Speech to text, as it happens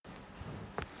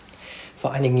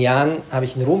Vor einigen Jahren habe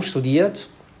ich in Rom studiert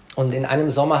und in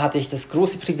einem Sommer hatte ich das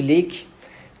große Privileg,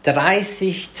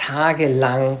 30 Tage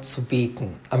lang zu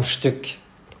beten, am Stück,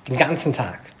 den ganzen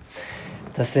Tag.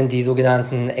 Das sind die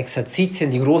sogenannten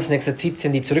Exerzitien, die großen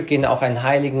Exerzitien, die zurückgehen auf einen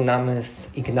Heiligen namens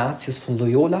Ignatius von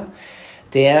Loyola,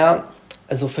 der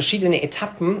also verschiedene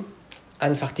Etappen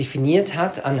einfach definiert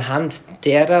hat, anhand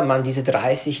derer man diese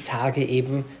 30 Tage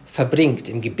eben verbringt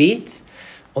im Gebet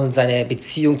und seine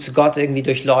Beziehung zu Gott irgendwie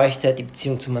durchleuchtet, die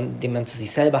Beziehung, die man zu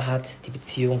sich selber hat, die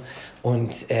Beziehung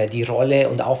und die Rolle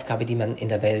und Aufgabe, die man in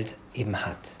der Welt eben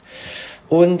hat.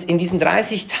 Und in diesen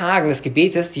 30 Tagen des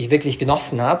Gebetes, die ich wirklich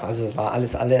genossen habe, also es war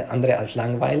alles andere als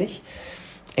langweilig,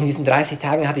 in diesen 30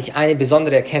 Tagen hatte ich eine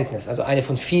besondere Erkenntnis, also eine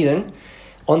von vielen.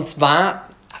 Und zwar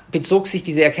bezog sich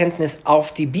diese Erkenntnis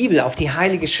auf die Bibel, auf die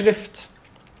Heilige Schrift,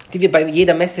 die wir bei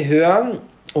jeder Messe hören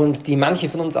und die manche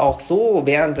von uns auch so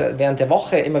während der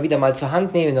Woche immer wieder mal zur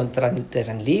Hand nehmen und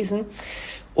daran lesen.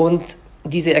 Und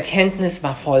diese Erkenntnis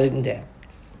war folgende,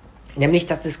 nämlich,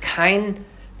 dass es kein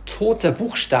toter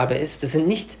Buchstabe ist. Das sind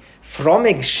nicht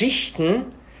fromme Geschichten,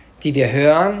 die wir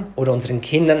hören oder unseren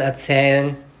Kindern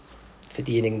erzählen. Für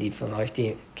diejenigen, die von euch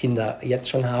die Kinder jetzt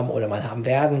schon haben oder mal haben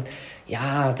werden.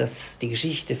 Ja, das ist die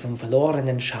Geschichte vom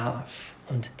verlorenen Schaf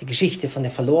und die Geschichte von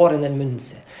der verlorenen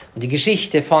Münze und die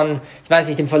Geschichte von, ich weiß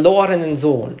nicht, dem verlorenen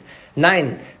Sohn.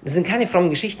 Nein, das sind keine frommen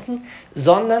Geschichten,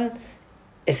 sondern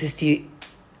es ist die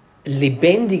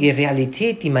lebendige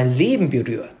Realität, die mein Leben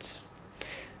berührt.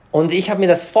 Und ich habe mir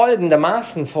das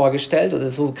folgendermaßen vorgestellt, oder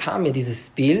so kam mir dieses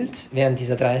Bild während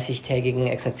dieser 30-tägigen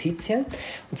Exerzitien.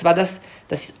 Und zwar, dass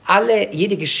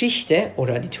jede Geschichte,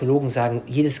 oder die Theologen sagen,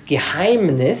 jedes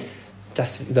Geheimnis,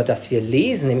 über das wir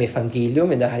lesen im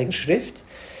Evangelium, in der Heiligen Schrift,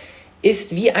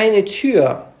 ist wie eine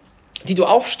Tür, die du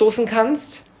aufstoßen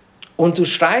kannst und du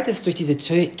schreitest durch diese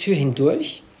Tür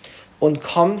hindurch und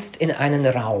kommst in einen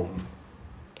Raum.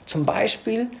 Zum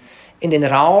Beispiel in den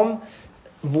Raum,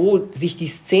 wo sich die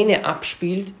Szene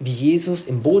abspielt, wie Jesus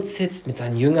im Boot sitzt mit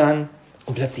seinen Jüngern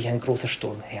und plötzlich ein großer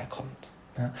Sturm herkommt.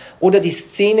 Ja? Oder die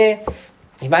Szene,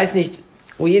 ich weiß nicht,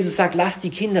 wo Jesus sagt, lass die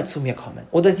Kinder zu mir kommen.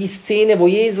 Oder die Szene, wo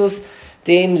Jesus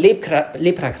den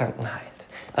Leprakranken heilt.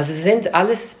 Also es sind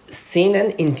alles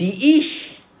Szenen, in die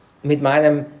ich mit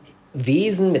meinem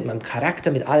Wesen, mit meinem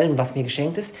Charakter, mit allem, was mir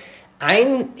geschenkt ist,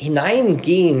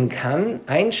 hineingehen kann,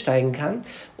 einsteigen kann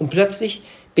und plötzlich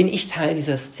bin ich Teil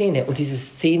dieser Szene und diese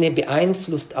Szene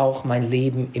beeinflusst auch mein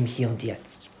Leben im Hier und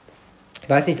Jetzt. Ich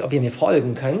weiß nicht, ob ihr mir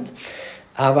folgen könnt,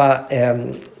 aber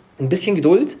ein bisschen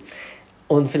Geduld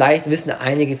und vielleicht wissen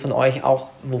einige von euch auch,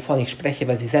 wovon ich spreche,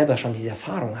 weil sie selber schon diese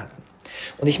Erfahrung hatten.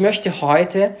 Und ich möchte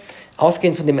heute,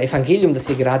 ausgehend von dem Evangelium, das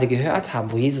wir gerade gehört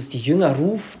haben, wo Jesus die Jünger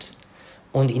ruft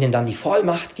und ihnen dann die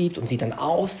Vollmacht gibt und sie dann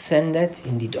aussendet,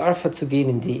 in die Dörfer zu gehen,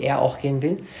 in die er auch gehen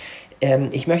will,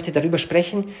 ich möchte darüber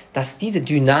sprechen, dass diese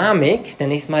Dynamik,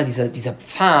 nenne ich es mal, dieser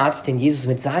Pfad, den Jesus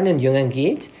mit seinen Jüngern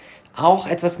geht, auch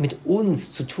etwas mit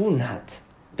uns zu tun hat.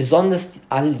 Besonders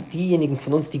all diejenigen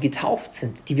von uns, die getauft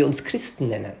sind, die wir uns Christen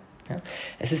nennen. Ja?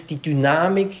 Es ist die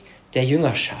Dynamik der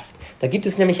Jüngerschaft. Da gibt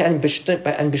es nämlich einen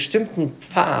bestimmten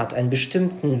Pfad, einen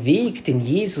bestimmten Weg, den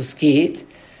Jesus geht,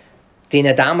 den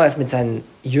er damals mit seinen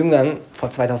Jüngern vor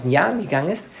 2000 Jahren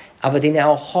gegangen ist, aber den er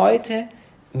auch heute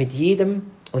mit jedem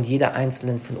und jeder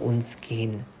Einzelnen von uns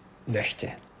gehen möchte.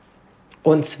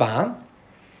 Und zwar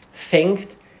fängt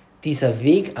dieser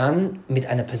Weg an mit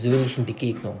einer persönlichen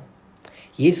Begegnung.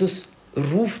 Jesus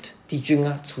ruft die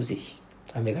Jünger zu sich.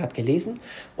 Das haben wir gerade gelesen.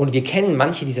 Und wir kennen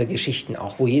manche dieser Geschichten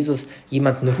auch, wo Jesus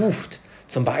jemanden ruft.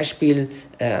 Zum Beispiel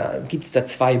gibt es da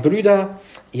zwei Brüder,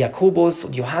 Jakobus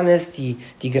und Johannes, die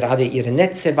gerade ihre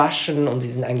Netze waschen und sie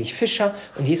sind eigentlich Fischer.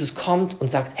 Und Jesus kommt und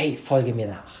sagt, hey, folge mir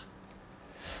nach.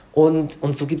 Und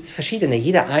so gibt es verschiedene.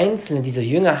 Jeder einzelne dieser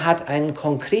Jünger hat einen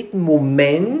konkreten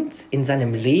Moment in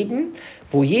seinem Leben,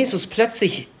 wo Jesus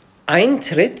plötzlich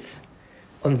eintritt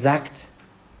und sagt,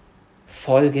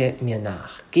 folge mir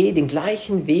nach. Gehe den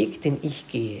gleichen Weg, den ich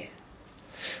gehe.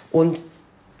 Und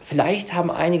vielleicht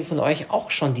haben einige von euch auch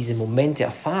schon diese Momente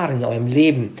erfahren in eurem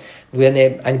Leben, wo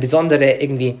ihr eine besondere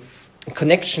irgendwie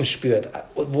Connection spürt,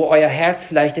 wo euer Herz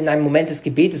vielleicht in einem Moment des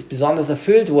Gebetes besonders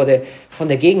erfüllt wurde von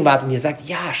der Gegenwart und ihr sagt,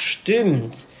 ja,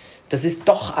 stimmt, das ist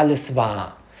doch alles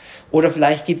wahr. Oder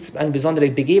vielleicht gibt es eine besondere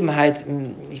Begebenheit,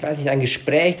 ich weiß nicht, ein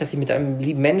Gespräch, das ihr mit einem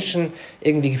lieben Menschen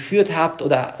irgendwie geführt habt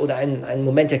oder einen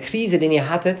Moment der Krise, den ihr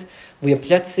hattet, wo ihr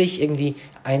plötzlich irgendwie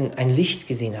ein Licht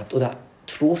gesehen habt oder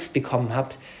Trost bekommen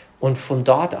habt und von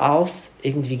dort aus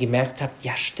irgendwie gemerkt habt,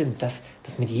 ja stimmt, das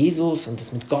mit Jesus und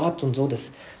das mit Gott und so,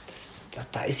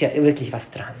 da ist ja wirklich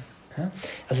was dran. Ja?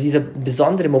 Also dieser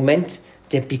besondere Moment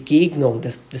der Begegnung,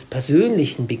 des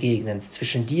persönlichen Begegnens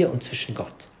zwischen dir und zwischen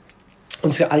Gott.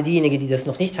 Und für all diejenigen, die das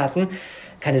noch nicht hatten,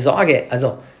 keine Sorge,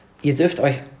 also ihr dürft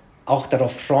euch auch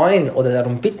darauf freuen oder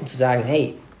darum bitten zu sagen,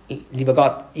 hey, lieber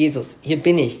Gott, Jesus, hier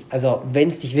bin ich. Also wenn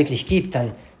es dich wirklich gibt,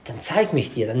 dann zeig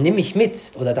mich dir, dann nimm mich mit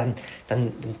oder dann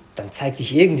zeig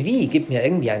dich irgendwie, gib mir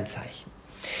irgendwie ein Zeichen.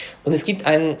 Und es gibt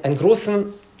einen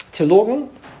großen Theologen,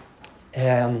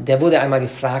 der wurde einmal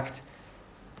gefragt,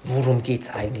 worum geht es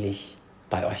eigentlich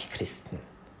bei euch Christen?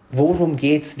 Worum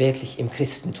geht es wirklich im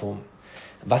Christentum?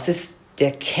 Was ist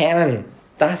der Kern,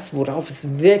 das, worauf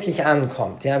es wirklich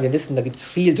ankommt? Ja, wir wissen, da gibt es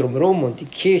viel drumherum und die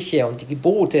Kirche und die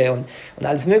Gebote und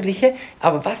alles Mögliche.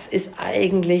 Aber was ist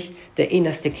eigentlich der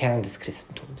innerste Kern des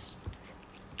Christentums?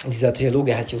 Und dieser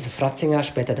Theologe heißt Josef Ratzinger,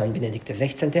 später dann Benedikt der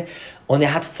 16. Und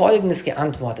er hat Folgendes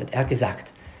geantwortet. Er hat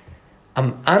gesagt,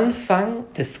 am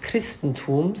Anfang des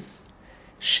Christentums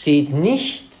steht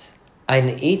nicht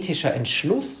ein ethischer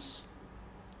Entschluss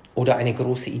oder eine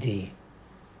große Idee.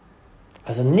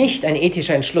 Also nicht ein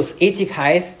ethischer Entschluss. Ethik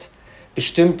heißt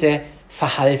bestimmte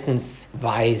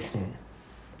Verhaltensweisen.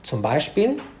 Zum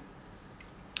Beispiel,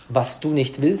 was du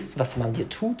nicht willst, was man dir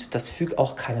tut, das füg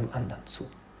auch keinem anderen zu.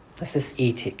 Das ist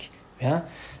Ethik. Ja?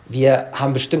 Wir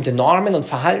haben bestimmte Normen und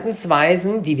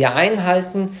Verhaltensweisen, die wir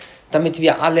einhalten, damit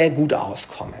wir alle gut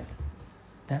auskommen.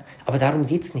 Ja? Aber darum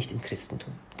geht es nicht im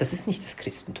Christentum. Das ist nicht das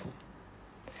Christentum.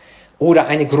 Oder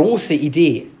eine große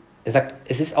Idee. Er sagt,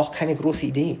 es ist auch keine große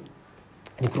Idee.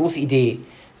 Eine große Idee,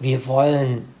 wir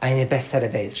wollen eine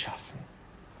bessere Welt schaffen.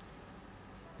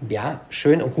 Ja,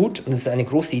 schön und gut, und es ist eine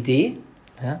große Idee.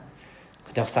 Ja? Man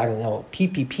könnte auch sagen, so,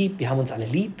 piep, piep, piep, wir haben uns alle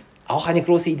lieb. Auch eine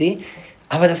große Idee.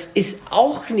 Aber das ist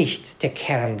auch nicht der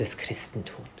Kern des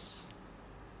Christentums.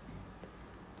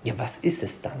 Ja, was ist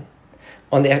es dann?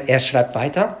 Und er schreibt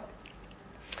weiter,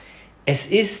 es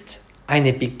ist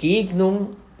eine Begegnung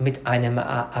mit einem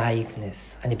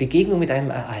Ereignis. Eine Begegnung mit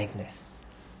einem Ereignis.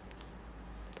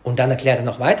 Und dann erklärt er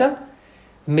noch weiter,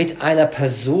 mit einer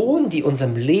Person, die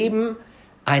unserem Leben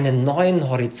einen neuen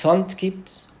Horizont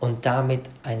gibt und damit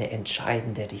eine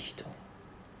entscheidende Richtung.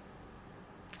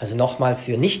 Also nochmal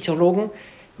für Nicht-Theologen,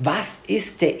 was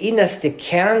ist der innerste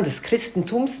Kern des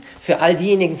Christentums für all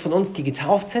diejenigen von uns, die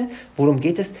getauft sind? Worum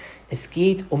geht es? Es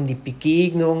geht um die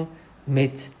Begegnung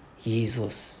mit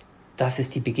Jesus. Das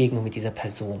ist die Begegnung mit dieser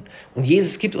Person. Und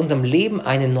Jesus gibt unserem Leben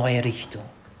eine neue Richtung.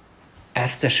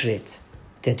 Erster Schritt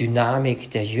der Dynamik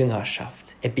der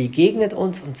Jüngerschaft. Er begegnet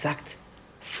uns und sagt,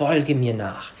 folge mir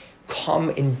nach,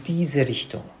 komm in diese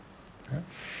Richtung.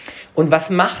 Und was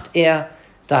macht er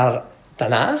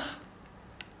danach?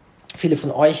 Viele von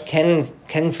euch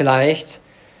kennen vielleicht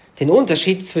den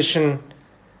Unterschied zwischen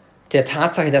der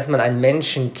Tatsache, dass man einen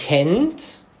Menschen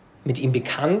kennt, mit ihm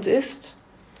bekannt ist,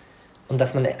 und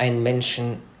dass man einen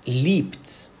Menschen liebt.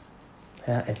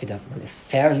 Ja, entweder man ist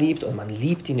verliebt oder man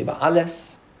liebt ihn über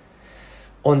alles.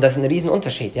 Und das ist ein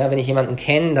Riesenunterschied. Ja? Wenn ich jemanden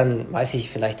kenne, dann weiß ich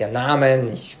vielleicht den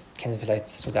Namen, ich kenne vielleicht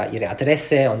sogar ihre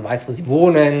Adresse und weiß, wo sie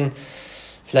wohnen.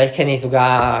 Vielleicht kenne ich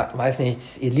sogar, weiß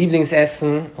nicht, ihr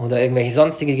Lieblingsessen oder irgendwelche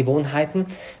sonstige Gewohnheiten.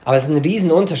 Aber es ist ein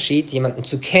Riesenunterschied, jemanden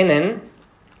zu kennen,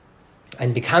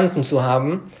 einen Bekannten zu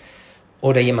haben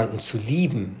oder jemanden zu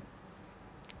lieben.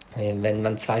 Wenn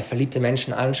man zwei verliebte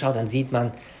Menschen anschaut, dann sieht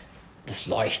man das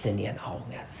Leuchten in ihren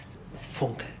Augen. Ja, es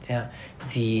funkelt. Ja.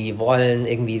 Sie wollen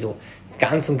irgendwie so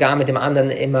ganz und gar mit dem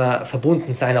anderen immer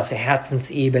verbunden sein auf der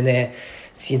Herzensebene.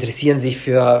 Sie interessieren sich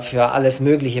für alles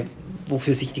Mögliche,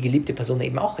 wofür sich die geliebte Person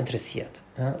eben auch interessiert.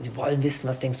 Ja, sie wollen wissen,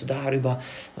 was denkst du darüber,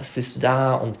 was willst du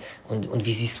da und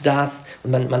wie siehst du das?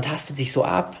 Und man tastet sich so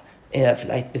ab,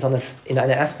 vielleicht besonders in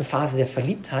einer ersten Phase der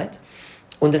Verliebtheit.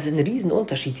 Und das ist ein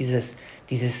Riesenunterschied,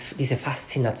 diese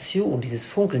Faszination, dieses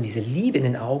Funkeln, diese Liebe in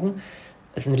den Augen.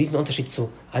 Das ist ein Riesenunterschied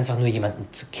zu einfach nur jemanden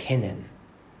zu kennen.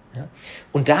 Ja?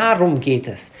 Und darum geht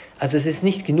es. Also es ist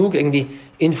nicht genug, irgendwie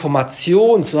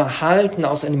Informationen zu erhalten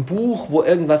aus einem Buch, wo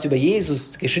irgendwas über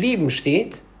Jesus geschrieben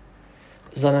steht,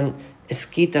 sondern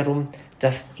es geht darum,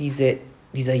 dass dieser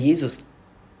Jesus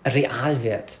real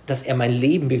wird, dass er mein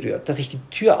Leben berührt, dass ich die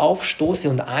Tür aufstoße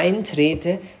und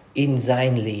eintrete in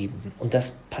sein Leben. Und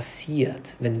das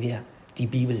passiert, wenn wir die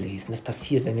Bibel lesen. Das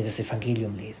passiert, wenn wir das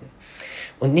Evangelium lesen.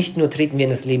 Und nicht nur treten wir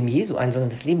in das Leben Jesu ein, sondern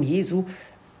das Leben Jesu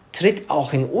tritt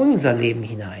auch in unser Leben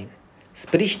hinein. Es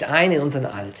bricht ein in unseren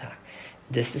Alltag.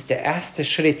 Das ist der erste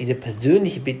Schritt, diese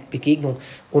persönliche Begegnung.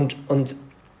 Und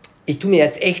ich tue mir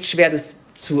jetzt echt schwer, das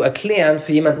zu erklären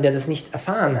für jemanden, der das nicht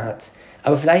erfahren hat.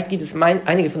 Aber vielleicht gibt es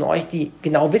einige von euch, die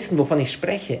genau wissen, wovon ich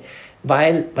spreche,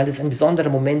 weil das ein besonderer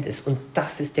Moment ist. Und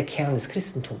das ist der Kern des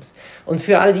Christentums. Und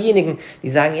für all diejenigen, die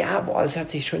sagen, ja, das hört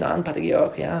sich schön an, Pater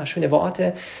Georg, ja, schöne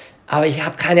Worte, aber ich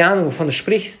habe keine Ahnung, wovon du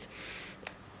sprichst.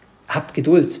 Habt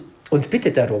Geduld. und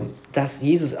bittet darum, dass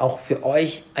Jesus auch für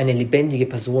euch eine lebendige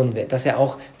Person wird, dass er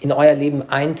auch in euer Leben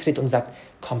eintritt und sagt,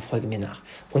 komm, folge mir nach.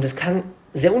 Und es kann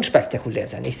sehr unspektakulär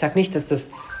sein. Ich sage nicht, dass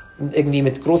das irgendwie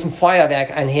mit großem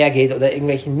Feuerwerk einhergeht oder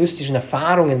irgendwelchen mystischen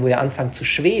Erfahrungen, wo ihr anfangt zu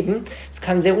schweben. Es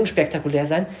kann sehr unspektakulär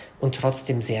sein und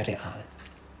trotzdem sehr real.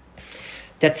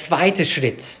 Der zweite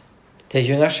Schritt der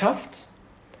Jüngerschaft: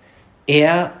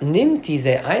 Er nimmt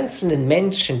diese einzelnen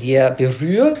Menschen, die er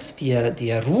berührt, die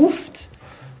er ruft,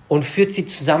 und führt sie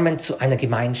zusammen zu einer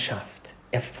Gemeinschaft.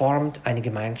 Er formt eine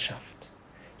Gemeinschaft.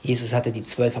 Jesus hatte die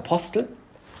 12 Apostel.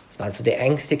 Das war also der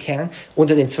engste Kern.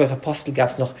 Unter den 12 Aposteln gab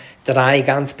es noch 3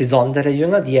 ganz besondere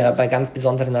Jünger, die er bei ganz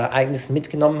besonderen Ereignissen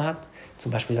mitgenommen hat.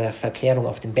 Zum Beispiel bei der Verklärung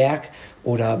auf dem Berg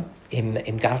oder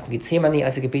im Garten Gethsemane,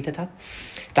 als er gebetet hat.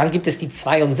 Dann gibt es die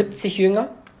 72 Jünger,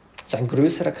 so ein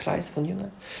größerer Kreis von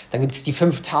Jüngern. Dann gibt es die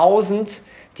 5000,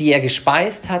 die er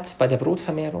gespeist hat bei der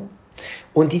Brotvermehrung.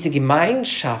 Und diese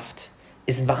Gemeinschaft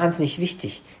ist wahnsinnig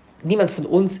wichtig. Niemand von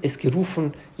uns ist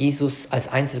gerufen, Jesus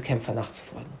als Einzelkämpfer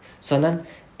nachzufolgen, sondern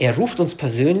er ruft uns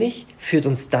persönlich, führt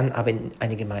uns dann aber in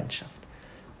eine Gemeinschaft.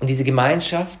 Und diese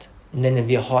Gemeinschaft nennen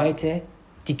wir heute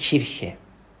die Kirche.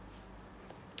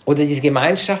 Oder diese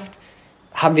Gemeinschaft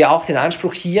haben wir auch den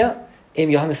Anspruch, hier im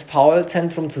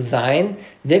Johannes-Paul-Zentrum zu sein,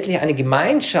 wirklich eine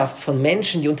Gemeinschaft von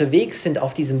Menschen, die unterwegs sind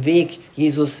auf diesem Weg,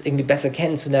 Jesus irgendwie besser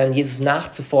kennenzulernen, Jesus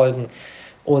nachzufolgen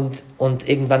und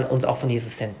irgendwann uns auch von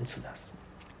Jesus senden zu lassen.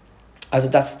 Also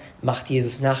das macht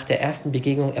Jesus nach der ersten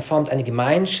Begegnung. Er formt eine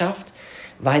Gemeinschaft,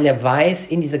 weil er weiß,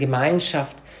 in dieser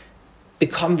Gemeinschaft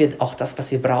bekommen wir auch das,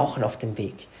 was wir brauchen auf dem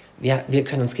Weg. Wir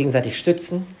können uns gegenseitig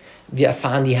stützen. Wir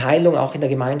erfahren die Heilung auch in der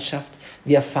Gemeinschaft.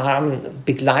 Wir erfahren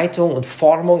Begleitung und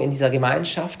Formung in dieser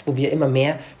Gemeinschaft, wo wir immer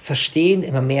mehr verstehen,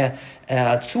 immer mehr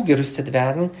zugerüstet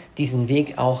werden, diesen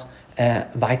Weg auch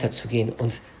weiterzugehen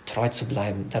und treu zu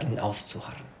bleiben, darin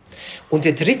auszuharren. Und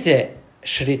der dritte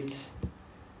Schritt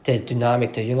der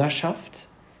Dynamik der Jüngerschaft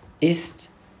ist,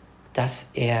 dass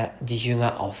er die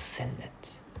Jünger aussendet.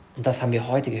 Und das haben wir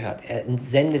heute gehört. Er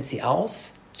sendet sie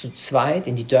aus, zu zweit,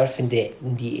 in die Dörfer, in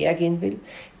die er gehen will.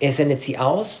 Er sendet sie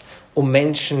aus, um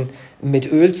Menschen mit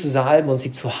Öl zu salben und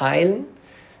sie zu heilen.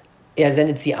 Er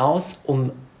sendet sie aus,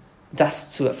 um das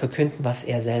zu verkünden, was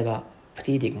er selber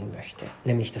predigen möchte,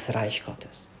 nämlich das Reich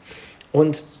Gottes.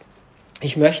 Und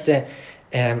ich möchte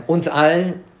uns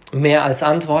allen mehr als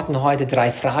Antworten heute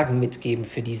 3 Fragen mitgeben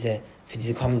für diese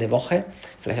kommende Woche,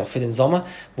 vielleicht auch für den Sommer,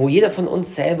 wo jeder von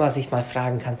uns selber sich mal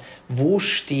fragen kann, wo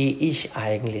stehe ich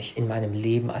eigentlich in meinem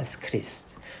Leben als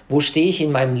Christ? Wo stehe ich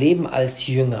in meinem Leben als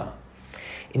Jünger?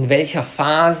 In welcher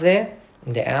Phase,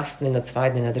 in der ersten, in der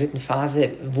zweiten, in der dritten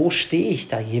Phase, wo stehe ich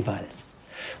da jeweils?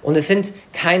 Und es sind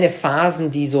keine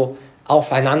Phasen, die so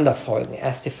aufeinander folgen.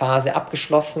 Erste Phase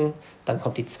abgeschlossen, dann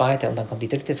kommt die zweite und dann kommt die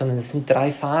dritte, sondern es sind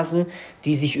 3 Phasen,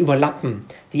 die sich überlappen,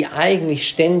 die eigentlich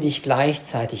ständig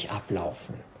gleichzeitig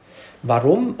ablaufen.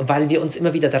 Warum? Weil wir uns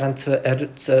immer wieder daran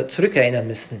zurückerinnern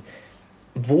müssen,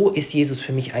 wo ist Jesus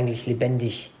für mich eigentlich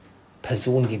lebendig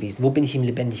Person gewesen? Wo bin ich ihm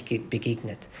lebendig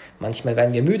begegnet? Manchmal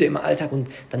werden wir müde im Alltag und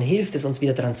dann hilft es uns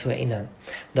wieder daran zu erinnern.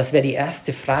 Und das wäre die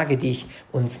erste Frage, die ich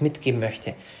uns mitgeben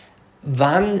möchte.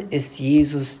 Wann ist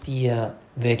Jesus dir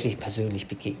wirklich persönlich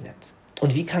begegnet?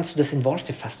 Und wie kannst du das in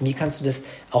Worte fassen? Wie kannst du das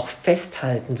auch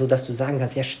festhalten, sodass du sagen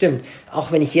kannst, ja stimmt,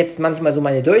 auch wenn ich jetzt manchmal so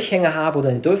meine Durchhänge habe oder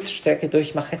eine Durststrecke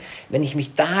durchmache, wenn ich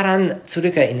mich daran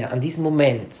zurückerinnere, an diesen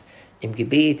Moment im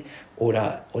Gebet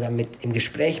oder im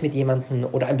Gespräch mit jemandem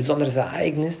oder ein besonderes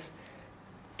Ereignis,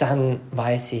 dann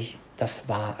weiß ich, das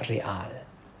war real.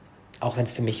 Auch wenn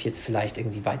es für mich jetzt vielleicht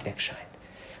irgendwie weit weg scheint.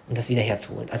 Und das wieder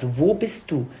herzuholen. Also wo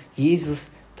bist du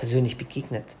Jesus persönlich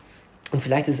begegnet? Und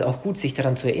vielleicht ist es auch gut, sich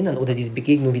daran zu erinnern oder diese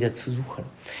Begegnung wieder zu suchen.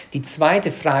 Die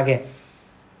zweite Frage,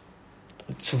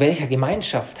 zu welcher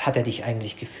Gemeinschaft hat er dich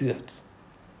eigentlich geführt?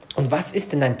 Und was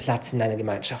ist denn dein Platz in deiner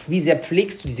Gemeinschaft? Wie sehr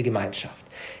pflegst du diese Gemeinschaft?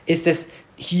 Ist es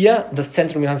hier das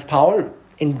Zentrum Johannes Paul,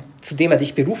 zu dem er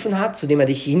dich berufen hat, zu dem er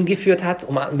dich hingeführt hat,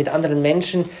 um mit anderen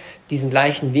Menschen diesen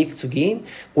gleichen Weg zu gehen?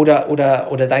 Oder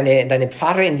deine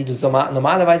Pfarre, in die du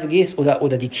normalerweise gehst?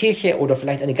 Oder die Kirche? Oder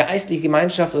vielleicht eine geistliche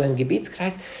Gemeinschaft oder ein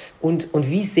Gebetskreis? Und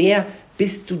wie sehr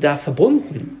bist du da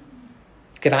verbunden?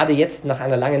 Gerade jetzt nach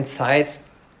einer langen Zeit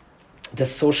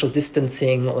des Social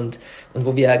Distancing und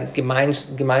wo wir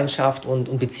Gemeinschaft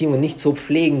und Beziehungen nicht so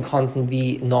pflegen konnten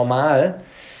wie normal,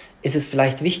 ist es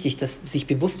vielleicht wichtig, das sich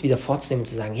bewusst wieder vorzunehmen und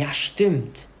zu sagen, ja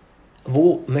stimmt,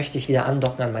 wo möchte ich wieder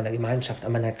andocken an meiner Gemeinschaft,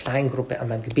 an meiner Kleingruppe, an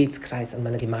meinem Gebetskreis, an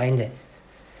meiner Gemeinde.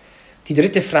 Die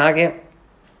dritte Frage,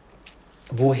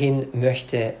 wohin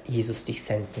möchte Jesus dich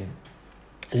senden?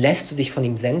 Lässt du dich von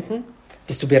ihm senden?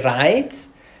 Bist du bereit,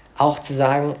 auch zu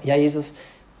sagen, ja Jesus,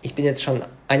 ich bin jetzt schon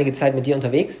einige Zeit mit dir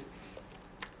unterwegs,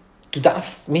 du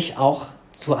darfst mich auch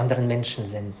zu anderen Menschen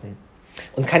senden.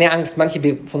 Und keine Angst,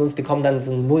 manche von uns bekommen dann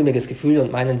so ein mulmiges Gefühl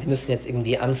und meinen, sie müssen jetzt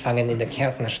irgendwie anfangen, in der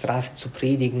Kärntner Straße zu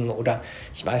predigen oder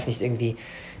ich weiß nicht, irgendwie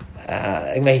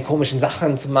irgendwelche komischen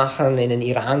Sachen zu machen, in den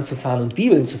Iran zu fahren und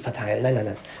Bibeln zu verteilen.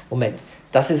 Nein, Moment.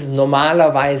 Das ist es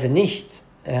normalerweise nicht.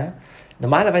 Ja?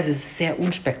 Normalerweise ist es sehr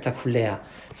unspektakulär,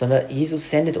 sondern Jesus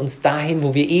sendet uns dahin,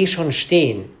 wo wir eh schon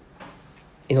stehen.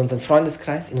 In unseren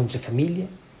Freundeskreis, in unsere Familie,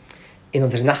 in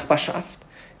unsere Nachbarschaft,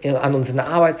 an unseren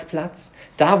Arbeitsplatz,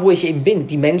 da wo ich eben bin,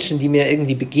 die Menschen, die mir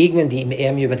irgendwie begegnen, die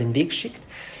er mir über den Weg schickt,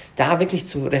 da wirklich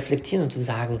zu reflektieren und zu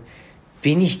sagen,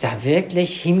 bin ich da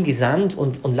wirklich hingesandt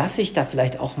und lasse ich da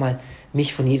vielleicht auch mal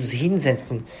mich von Jesus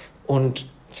hinsenden und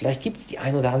vielleicht gibt es die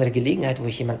ein oder andere Gelegenheit, wo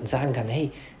ich jemandem sagen kann,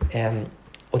 hey,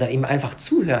 oder ihm einfach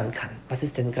zuhören kann, was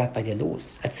ist denn gerade bei dir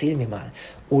los? Erzähl mir mal.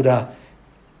 Oder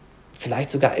vielleicht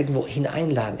sogar irgendwo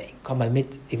hineinladen, ey, komm mal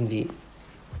mit, irgendwie,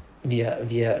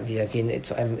 wir gehen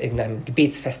zu irgendeinem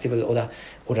Gebetsfestival oder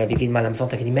wir gehen mal am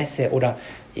Sonntag in die Messe oder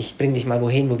ich bringe dich mal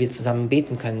wohin, wo wir zusammen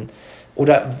beten können.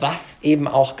 Oder was eben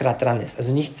auch gerade dran ist.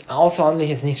 Also nichts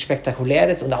Außerordentliches, nichts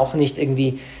Spektakuläres und auch nicht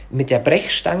irgendwie mit der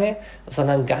Brechstange,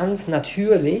 sondern ganz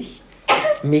natürlich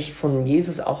mich von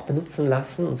Jesus auch benutzen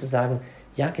lassen und zu sagen,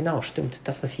 ja genau, stimmt,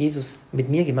 das, was Jesus mit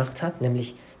mir gemacht hat,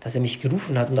 nämlich, dass er mich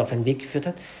gerufen hat und auf einen Weg geführt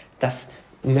hat, das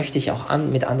möchte ich auch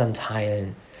mit anderen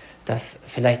teilen, dass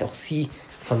vielleicht auch sie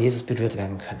von Jesus berührt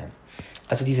werden können.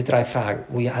 Also diese 3 Fragen.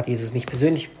 Wo hat Jesus mich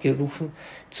persönlich gerufen?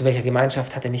 Zu welcher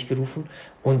Gemeinschaft hat er mich gerufen?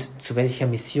 Und zu welcher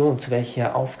Mission, zu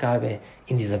welcher Aufgabe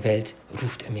in dieser Welt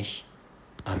ruft er mich?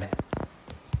 Amen.